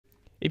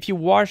If you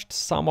watched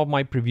some of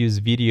my previous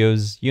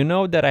videos, you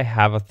know that I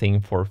have a thing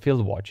for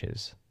field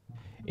watches.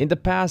 In the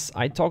past,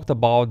 I talked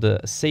about the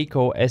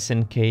Seiko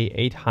SNK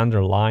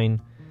 800 line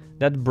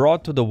that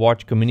brought to the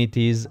watch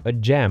communities a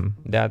gem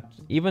that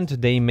even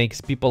today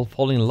makes people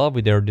fall in love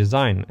with their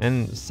design,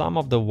 and some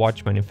of the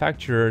watch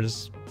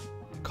manufacturers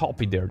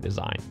copy their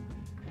design.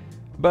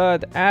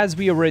 But as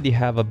we already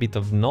have a bit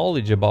of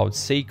knowledge about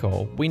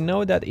Seiko, we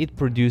know that it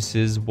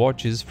produces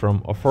watches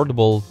from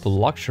affordable to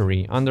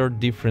luxury under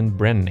different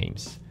brand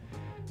names,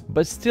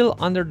 but still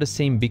under the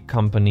same big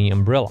company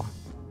umbrella.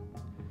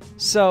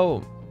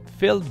 So,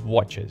 field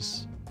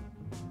watches.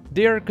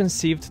 They are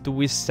conceived to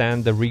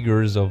withstand the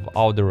rigors of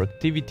outdoor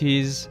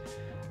activities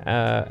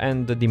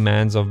and the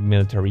demands of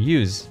military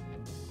use.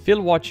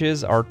 Field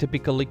watches are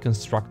typically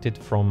constructed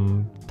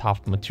from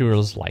tough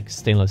materials like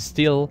stainless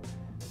steel,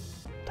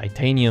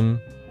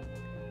 titanium.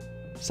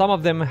 Some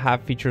of them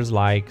have features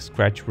like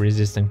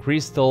scratch-resistant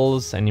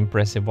crystals and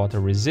impressive water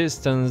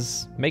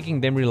resistance, making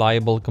them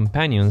reliable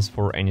companions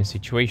for any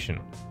situation.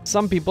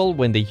 Some people,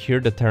 when they hear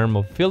the term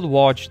of field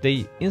watch,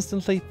 they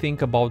instantly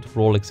think about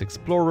Rolex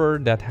Explorer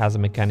that has a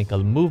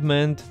mechanical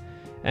movement,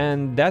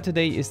 and that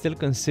today is still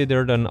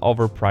considered an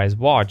overpriced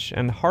watch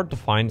and hard to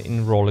find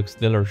in Rolex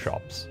dealer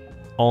shops.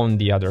 On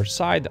the other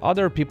side,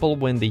 other people,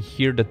 when they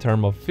hear the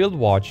term of field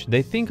watch,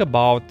 they think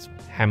about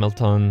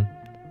Hamilton,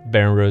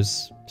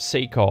 Lorus,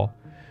 Seiko,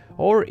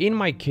 or in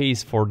my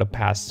case for the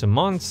past 2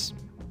 months,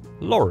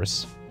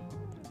 Lorus.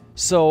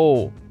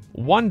 So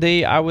one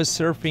day I was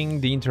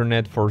surfing the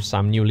internet for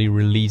some newly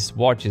released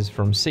watches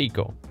from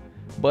Seiko,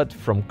 but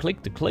from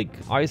click to click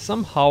I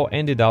somehow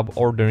ended up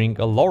ordering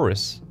a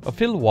Lorus, a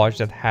field watch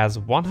that has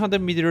 100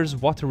 meters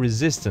water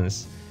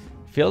resistance,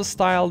 field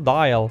style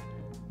dial,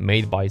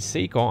 made by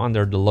Seiko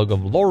under the logo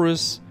of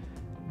Lorus,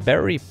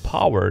 very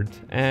powered,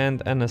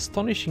 and an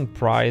astonishing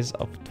price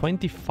of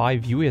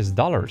 $25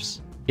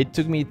 US. It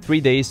took me 3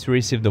 days to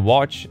receive the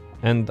watch,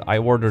 and I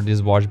ordered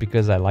this watch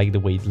because I liked the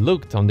way it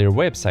looked on their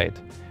website,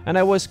 and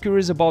I was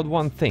curious about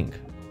one thing.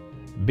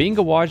 Being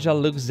a watch that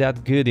looks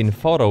that good in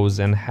photos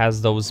and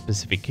has those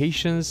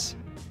specifications,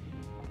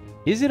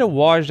 is it a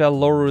watch that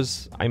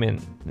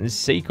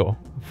Seiko,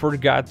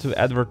 forgot to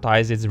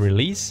advertise its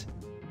release?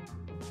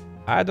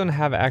 I don't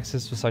have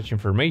access to such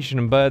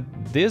information, but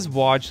this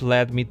watch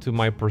led me to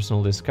my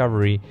personal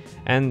discovery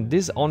and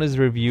this honest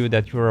review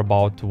that you're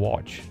about to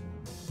watch.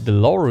 The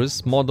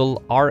Lorus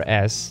model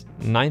RS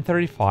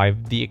 935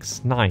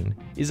 DX9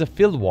 is a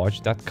field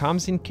watch that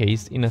comes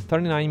encased in a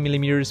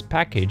 39mm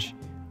package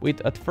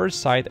with at first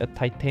sight a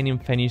titanium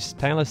finished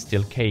stainless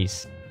steel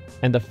case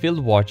and a field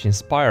watch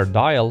inspired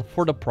dial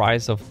for the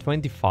price of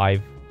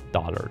 $25.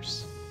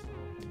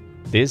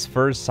 These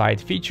first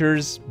sight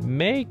features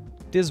make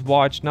this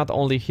watch not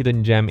only a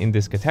hidden gem in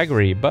this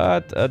category,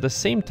 but at the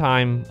same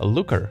time a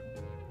looker.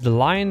 The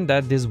line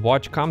that this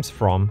watch comes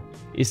from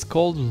is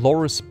called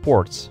Lorus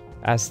Sports,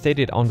 as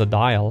stated on the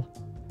dial,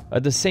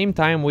 at the same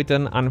time with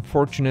an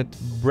unfortunate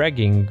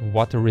bragging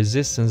water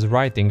resistance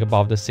writing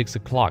above the 6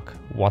 o'clock,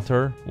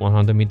 water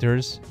 100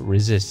 meters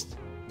resist.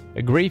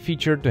 A great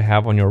feature to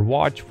have on your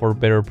watch for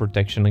better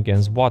protection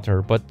against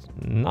water, but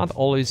not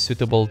always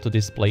suitable to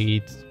display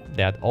it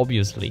that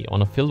obviously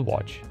on a field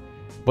watch.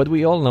 But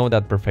we all know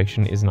that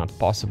perfection is not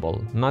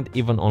possible, not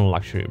even on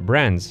luxury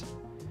brands.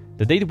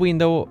 The date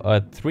window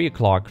at 3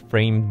 o'clock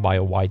framed by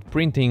a white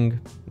printing,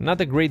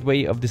 not a great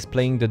way of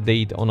displaying the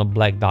date on a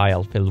black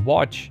dial field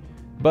watch,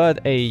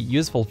 but a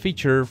useful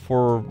feature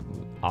for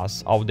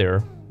us out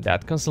there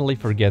that constantly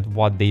forget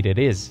what date it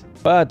is.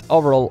 But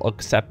overall,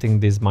 accepting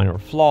these minor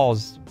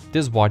flaws,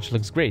 this watch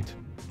looks great.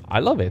 I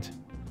love it.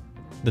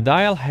 The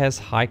dial has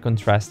high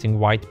contrasting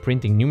white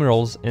printing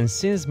numerals, and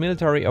since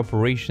military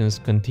operations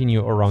continue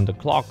around the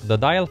clock, the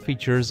dial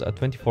features a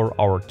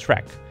 24-hour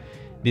track,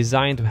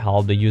 designed to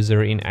help the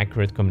user in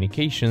accurate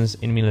communications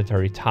in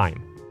military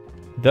time.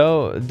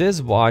 Though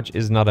this watch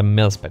is not a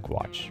mil-spec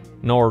watch,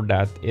 nor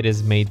that it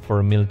is made for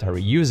a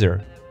military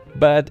user,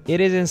 but it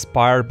is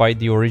inspired by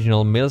the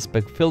original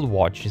mil-spec field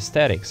watch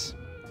aesthetics.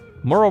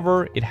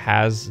 Moreover, it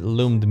has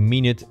loomed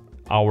minute,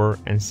 hour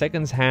and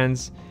seconds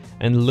hands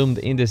and loomed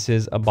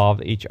indices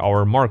above each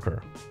hour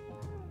marker.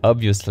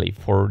 Obviously,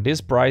 for this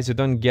price you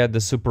don't get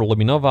the Super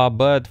Luminova,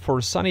 but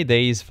for sunny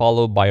days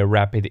followed by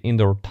rapid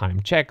indoor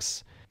time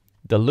checks,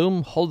 the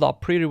lume hold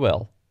up pretty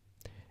well.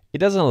 It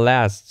doesn't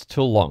last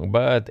too long,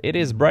 but it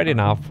is bright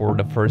enough for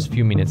the first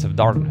few minutes of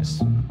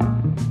darkness.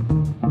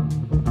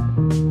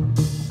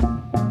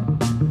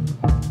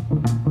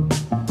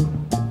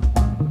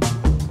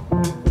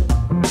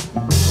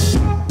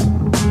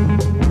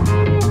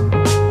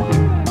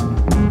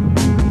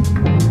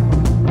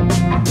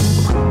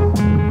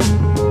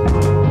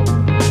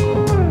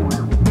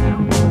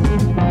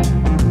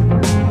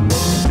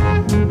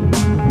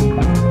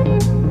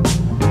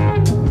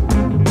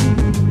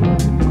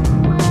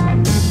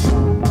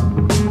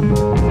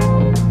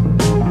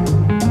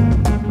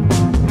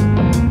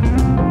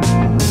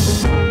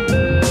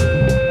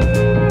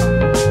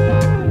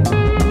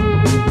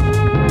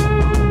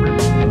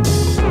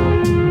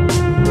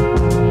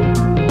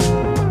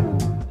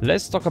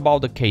 talk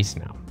about the case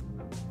now.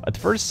 At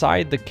first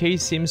sight, the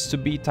case seems to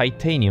be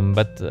titanium,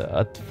 but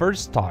at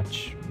first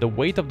touch, the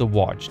weight of the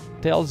watch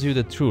tells you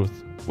the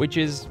truth, which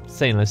is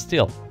stainless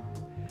steel.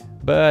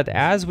 But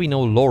as we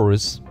know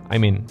Lorus,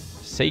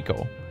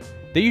 Seiko,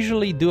 they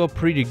usually do a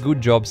pretty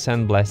good job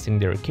sandblasting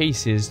their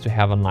cases to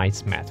have a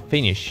nice matte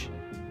finish.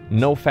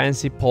 No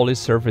fancy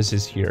polished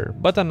surfaces here,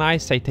 but a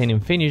nice titanium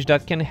finish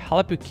that can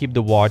help you keep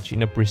the watch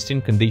in a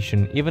pristine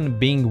condition even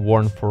being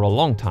worn for a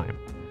long time.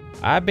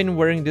 I've been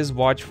wearing this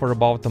watch for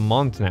about a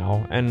month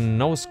now and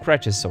no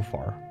scratches so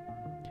far.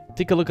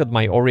 Take a look at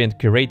my Orient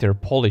Curator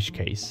polish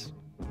case.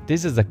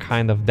 This is the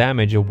kind of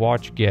damage a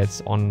watch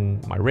gets on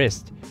my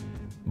wrist.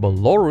 But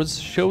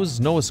Lorus shows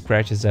no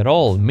scratches at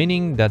all,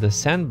 meaning that the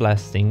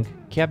sandblasting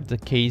kept the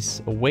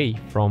case away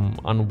from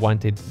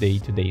unwanted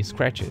day-to-day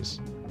scratches.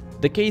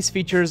 The case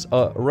features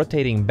a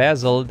rotating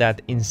bezel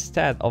that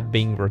instead of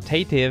being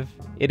rotative,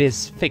 it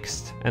is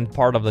fixed and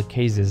part of the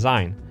case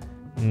design.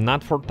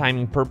 Not for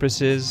timing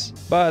purposes,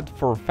 but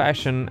for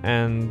fashion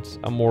and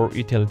a more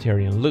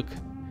utilitarian look.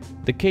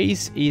 The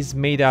case is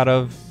made out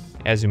of,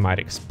 as you might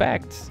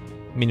expect,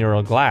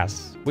 mineral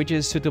glass, which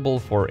is suitable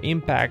for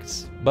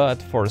impacts,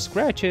 but for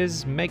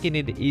scratches, making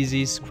it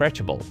easy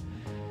scratchable.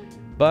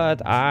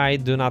 But I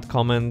do not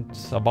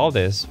comment about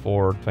this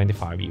for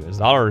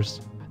 $25 US.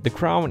 The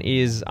crown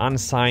is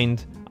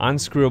unsigned,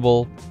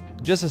 unscrewable,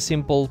 just a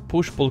simple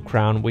push-pull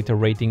crown with a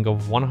rating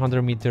of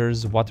 100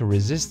 meters water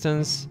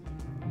resistance,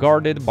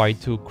 guarded by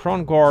 2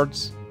 crown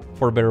guards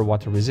for better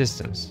water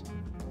resistance,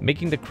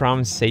 making the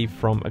crown safe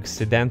from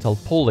accidental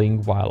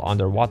pulling while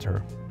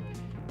underwater.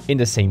 In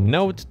the same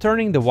note,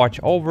 turning the watch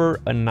over,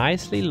 a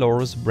nicely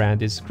Lorus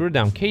branded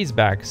screw-down case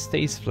back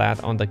stays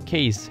flat on the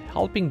case,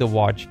 helping the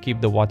watch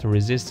keep the water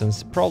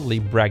resistance proudly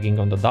bragging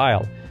on the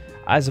dial,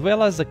 as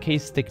well as the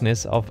case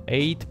thickness of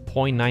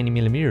 8.9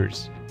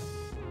 mm.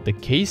 The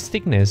case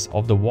thickness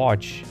of the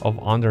watch of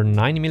under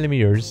 9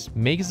 mm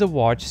makes the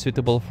watch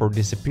suitable for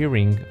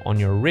disappearing on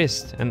your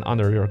wrist and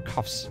under your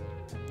cuffs.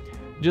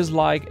 Just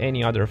like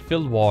any other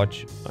field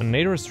watch, a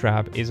NATO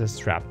strap is a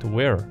strap to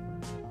wear.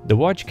 The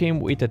watch came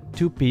with a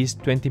 2-piece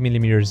 20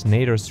 mm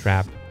NATO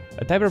strap,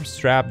 a type of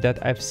strap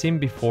that I've seen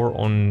before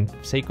on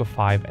Seiko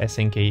 5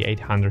 SNK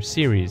 800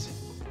 series.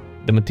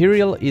 The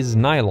material is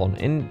nylon,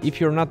 and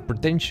if you're not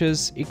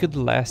pretentious, it could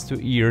last you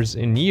years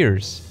and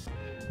years.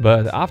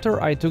 But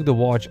after I took the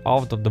watch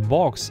out of the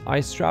box, I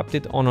strapped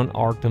it on an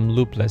Artem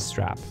loopless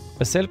strap,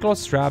 a sailcloth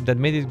strap that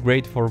made it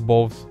great for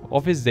both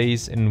office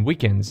days and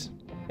weekends.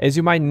 As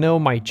you might know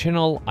my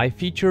channel, I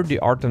feature the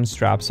Artem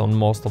straps on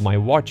most of my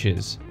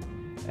watches,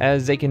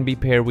 as they can be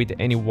paired with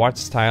any watch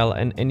style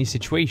and any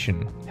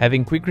situation.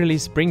 Having quick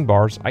release spring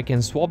bars, I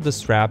can swap the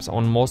straps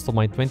on most of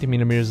my 20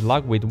 mm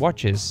lug width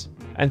watches,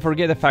 and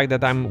forget the fact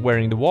that I'm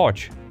wearing the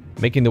watch,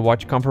 making the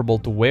watch comfortable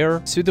to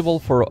wear, suitable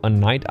for a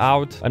night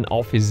out, an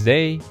office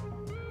day,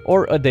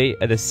 or a day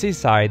at the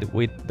seaside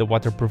with the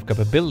waterproof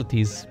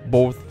capabilities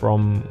both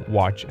from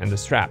watch and the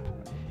strap.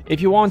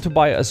 If you want to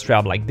buy a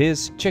strap like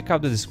this, check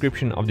out the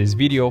description of this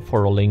video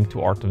for a link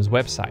to Artem's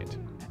website.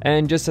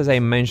 And just as I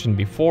mentioned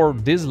before,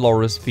 this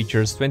Lorus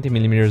features 20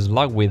 mm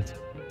lug width,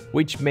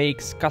 which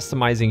makes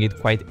customizing it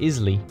quite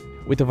easily,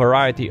 with a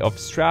variety of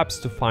straps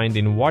to find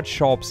in watch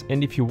shops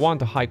and if you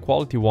want a high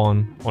quality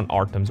one, on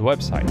Artem's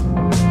website.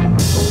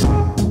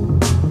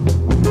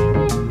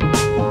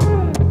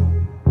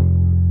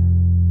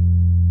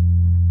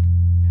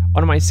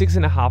 On my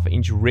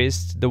 6.5-inch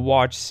wrist, the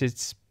watch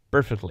sits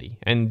perfectly,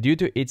 and due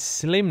to its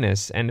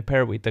slimness and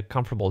paired with a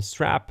comfortable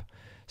strap,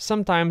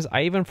 sometimes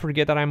I even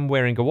forget that I'm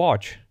wearing a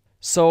watch.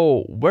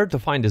 So where to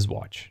find this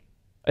watch?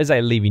 As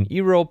I live in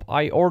Europe,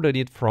 I ordered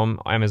it from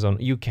Amazon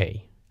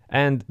UK.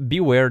 And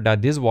beware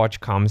that this watch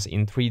comes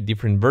in 3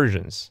 different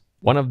versions.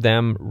 One of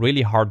them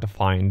really hard to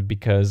find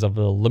because of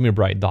the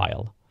Lumibright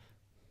dial.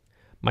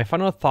 My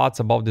final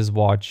thoughts about this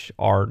watch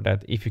are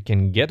that if you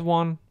can get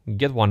one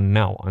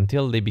now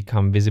until they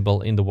become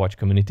visible in the watch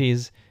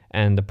communities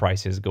and the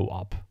prices go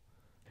up.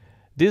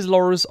 This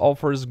Lorus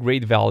offers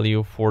great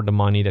value for the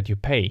money that you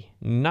pay.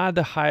 Not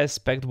the highest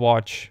spec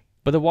watch,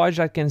 but a watch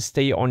that can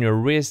stay on your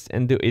wrist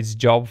and do its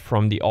job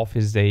from the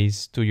office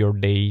days to your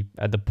day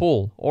at the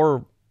pool,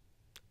 or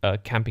a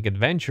camping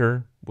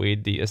adventure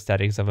with the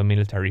aesthetics of a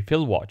military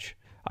field watch.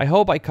 I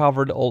hope I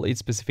covered all its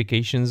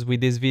specifications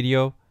with this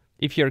video.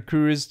 If you're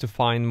curious to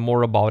find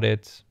more about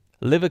it,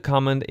 leave a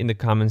comment in the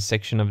comments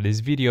section of this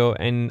video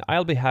and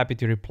I'll be happy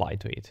to reply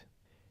to it.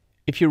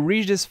 If you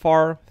reached this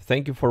far,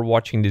 thank you for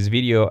watching this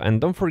video and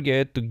don't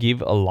forget to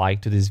give a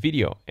like to this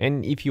video.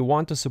 And if you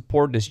want to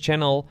support this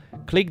channel,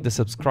 click the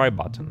subscribe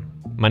button.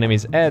 My name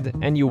is Ed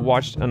and you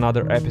watched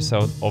another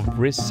episode of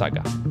Wrist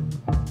Saga.